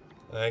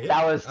 Thank you.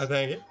 That was. I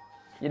thank you.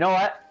 You know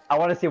what? I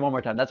want to see it one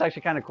more time. That's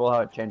actually kind of cool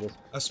how it changes.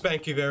 I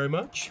spank you very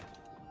much.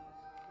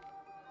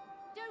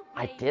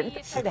 I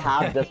didn't think I'd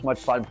have this much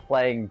fun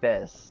playing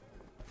this.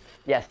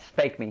 Yes,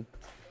 fake me.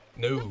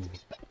 No.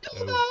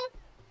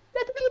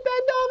 Let me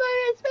bend over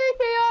and fake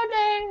me all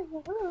day.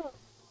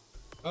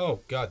 Oh,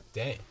 god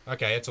damn.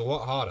 Okay, it's a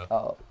lot harder.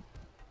 Oh.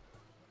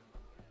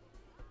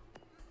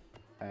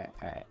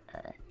 Alright.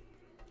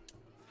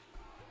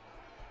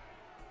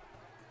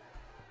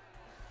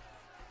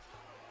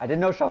 I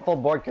didn't know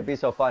shuffleboard could be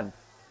so fun.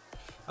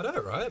 I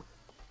know, right?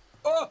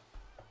 Oh!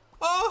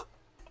 Oh!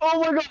 Oh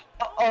my god!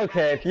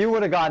 Okay, if you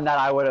would have gotten that,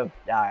 I would have.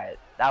 Alright,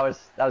 that was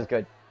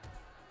good.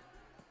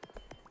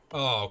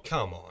 Oh,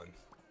 come on.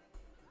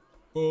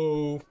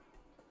 Boo.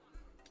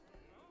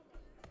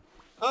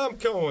 I'm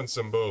calling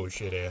some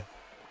bullshit here.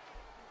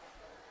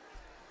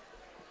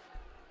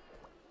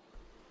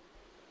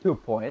 2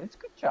 points.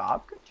 Good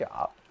job. Good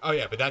job. Oh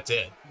yeah, but that's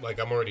it. Like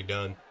I'm already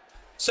done.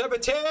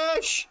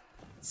 Sabotage!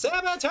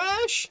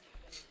 Sabotage!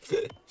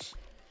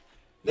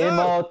 No,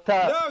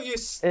 Immorta. no, you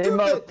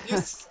stupid, you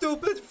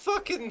stupid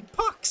fucking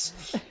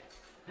pucks.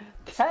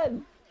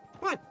 10.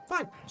 Fine,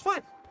 fine, it's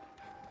fine.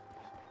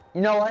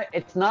 You know what?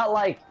 It's not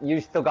like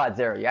you still got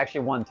 0. You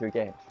actually won 2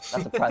 games.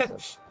 That's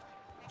impressive.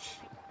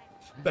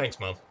 Thanks,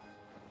 Mom.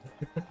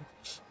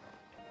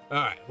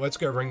 Alright, let's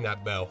go ring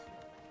that bell.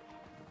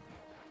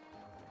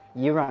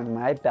 You rang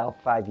my bell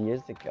 5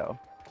 years ago.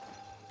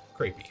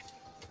 Creepy.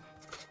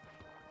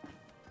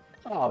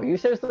 Oh, you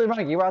seriously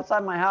rang? You were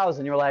outside my house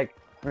and you were like,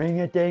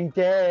 ring a ding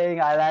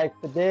ding, I like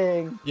the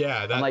ding.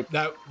 Yeah, that, like,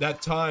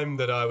 that time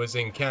that I was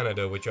in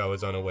Canada, which I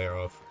was unaware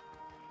of.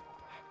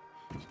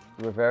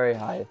 You were very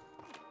high.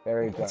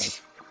 Very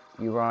drunk.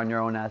 You were on your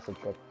own acid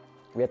trip.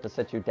 We had to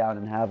sit you down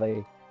and have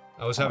a...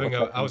 I was having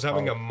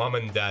a mom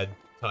and dad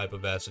type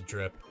of acid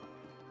trip.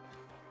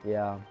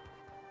 Yeah.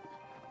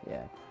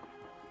 Yeah.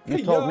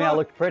 You told me I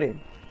looked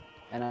pretty.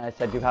 And I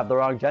said you have the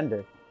wrong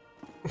gender.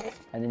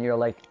 And then you're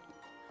like,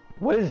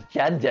 what is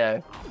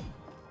gender?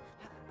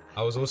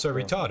 I was also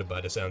retarded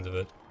by the sounds of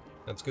it.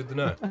 That's good to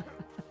know.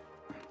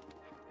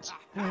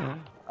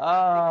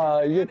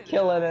 Oh, you're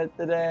killing it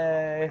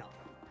today.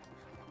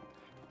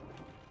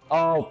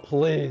 Oh,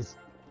 please.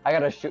 I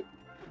gotta shoot.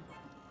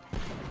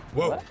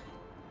 Whoa. What?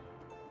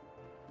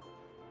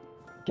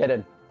 Get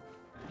in.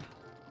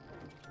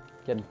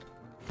 Get in.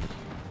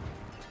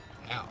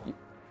 Ow.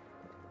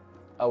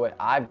 Oh, wait.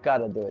 I've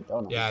gotta do it,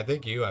 don't I? Yeah, I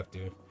think you have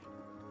to.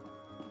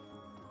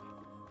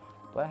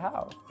 But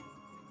how?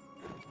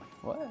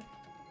 What?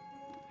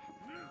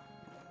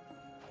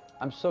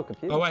 I'm so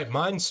confused. Oh, wait.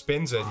 Mine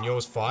spins it and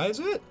yours fires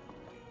it?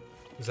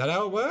 Is that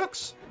how it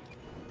works?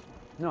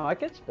 No, I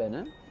can spin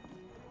it.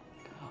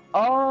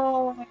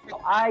 Oh,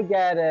 I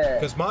get it.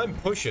 Because mine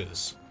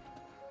pushes.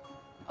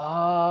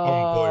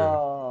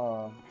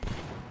 Oh.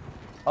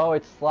 Oh,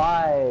 it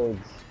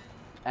slides.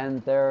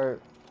 And they're...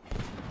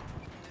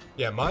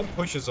 Yeah, mine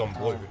pushes on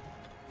blue.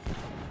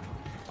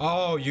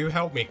 Oh, you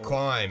helped me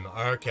climb.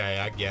 Okay,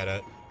 I get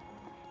it.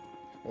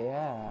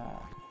 Yeah.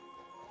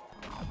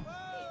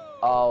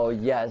 Oh,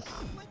 yes.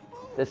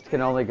 This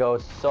can only go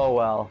so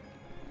well.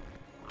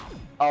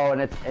 Oh, and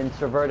it's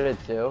introverted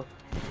too.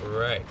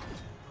 Right.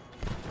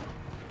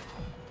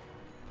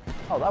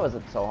 Oh, that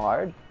wasn't so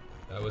hard.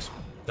 That was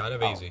kind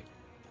of easy.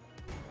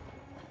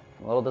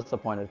 I'm a little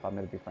disappointed if I'm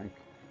gonna be frank.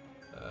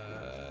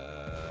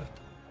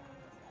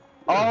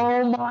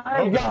 Oh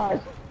my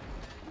gosh!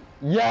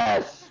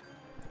 Yes!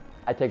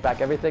 I take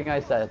back everything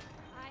I said.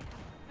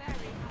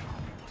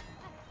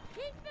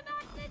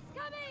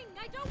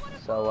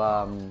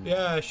 So,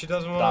 yeah, she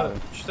doesn't want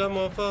to. She doesn't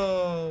want to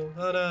fall.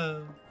 Oh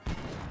no.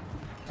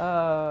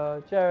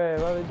 Oh, Jerry,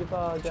 why would you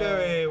fall?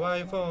 Jerry, why are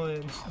you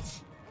falling?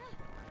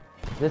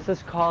 This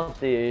is called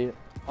the...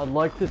 I'd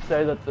like to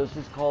say that this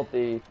is called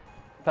the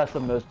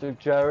pessimistic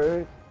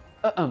Jerry.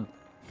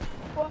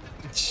 What?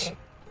 She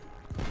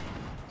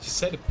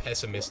said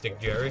pessimistic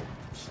Jerry.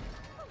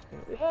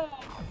 Yeah.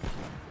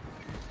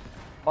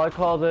 I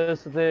call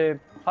this the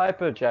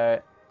hyper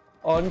Jerry.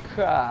 On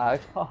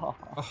crack.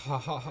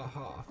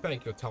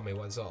 Thank you, Tommy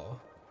Wiseau.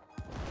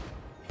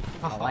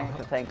 I'd like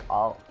to thank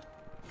all...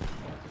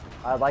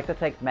 I'd like to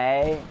thank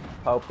May,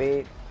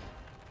 Popey,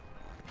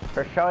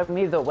 for showing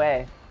me the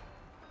way.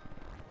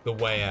 The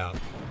way out.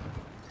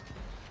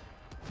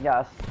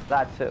 Yes,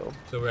 that too.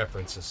 The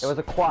references. It was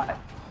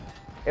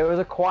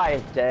a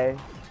quiet day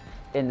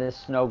in this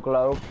snow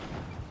globe.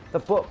 The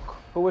book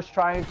who was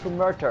trying to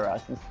murder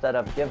us instead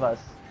of give us...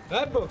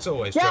 That book's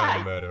always trying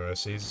to murder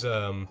us. He's,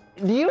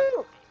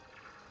 You...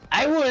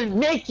 I will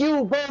make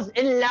you both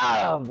in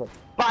love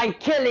by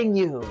killing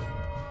you.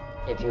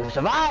 If you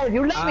survive,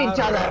 you love each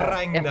other.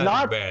 If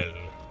not... Bell.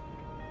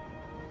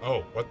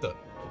 Oh, what the...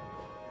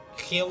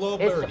 Hello,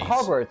 it's birdies.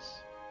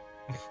 Hogwarts.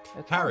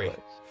 It's Harry,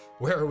 Hogwarts.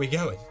 where are we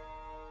going?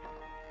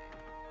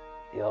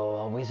 You're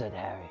a wizard,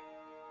 Harry.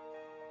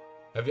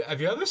 Have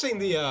you ever seen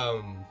the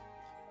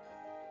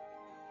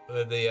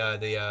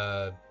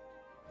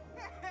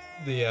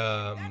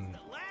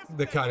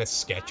kind of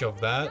sketch of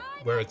that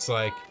where it's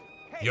like,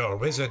 you're a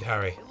wizard,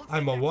 Harry.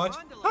 I'm a what?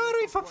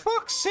 Harry, for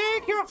fuck's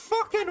sake, you're a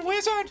fucking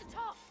wizard.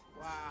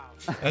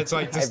 Wow. It's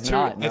like just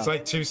it's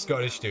like two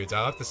Scottish dudes.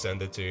 I'll have to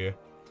send it to you.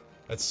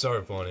 It's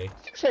so funny.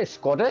 Did you say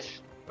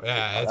Scottish?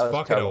 Yeah, it's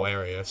fucking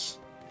hilarious.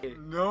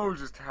 No,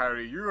 just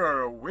Harry, you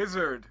are a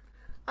wizard.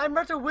 I'm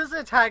not a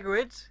wizard,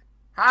 Hagrid.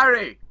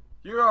 Harry,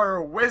 you are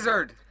a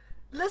wizard.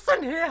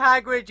 Listen here,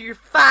 Hagrid, you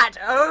fat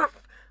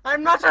oaf.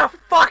 I'm not a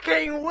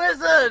fucking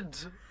wizard.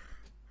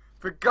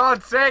 For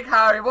God's sake,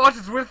 Harry, what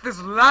is with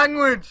this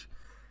language?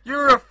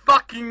 You're a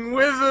fucking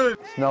wizard.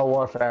 Snow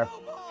warfare.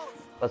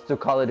 Let's do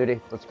Call of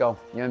Duty. Let's go.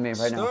 You and me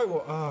right now.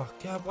 Oh,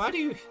 God, why do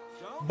you...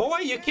 Boy,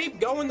 you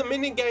keep going the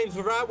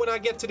minigames right when I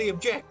get to the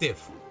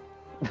objective.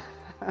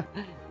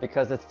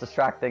 Because it's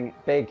distracting.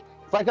 Big.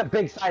 It's like a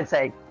big sign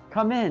saying,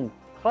 come in,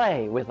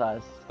 play with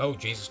us. Oh,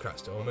 Jesus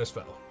Christ, I almost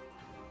fell.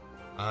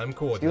 I'm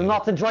coordinated. Do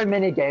not enjoy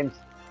minigames.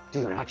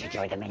 Do not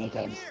enjoy the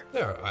minigames.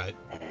 They're alright.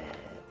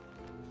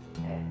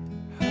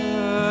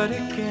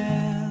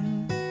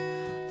 again,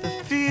 the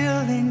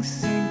feeling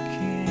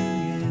sinking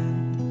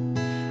in,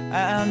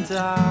 and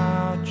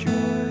our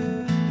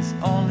joy is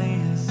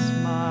only a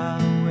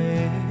smile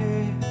away.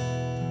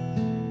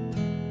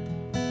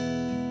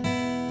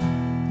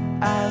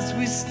 As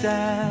we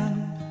stand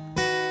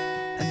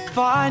and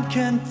find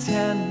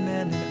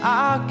contentment in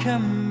our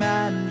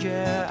command,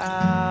 yeah,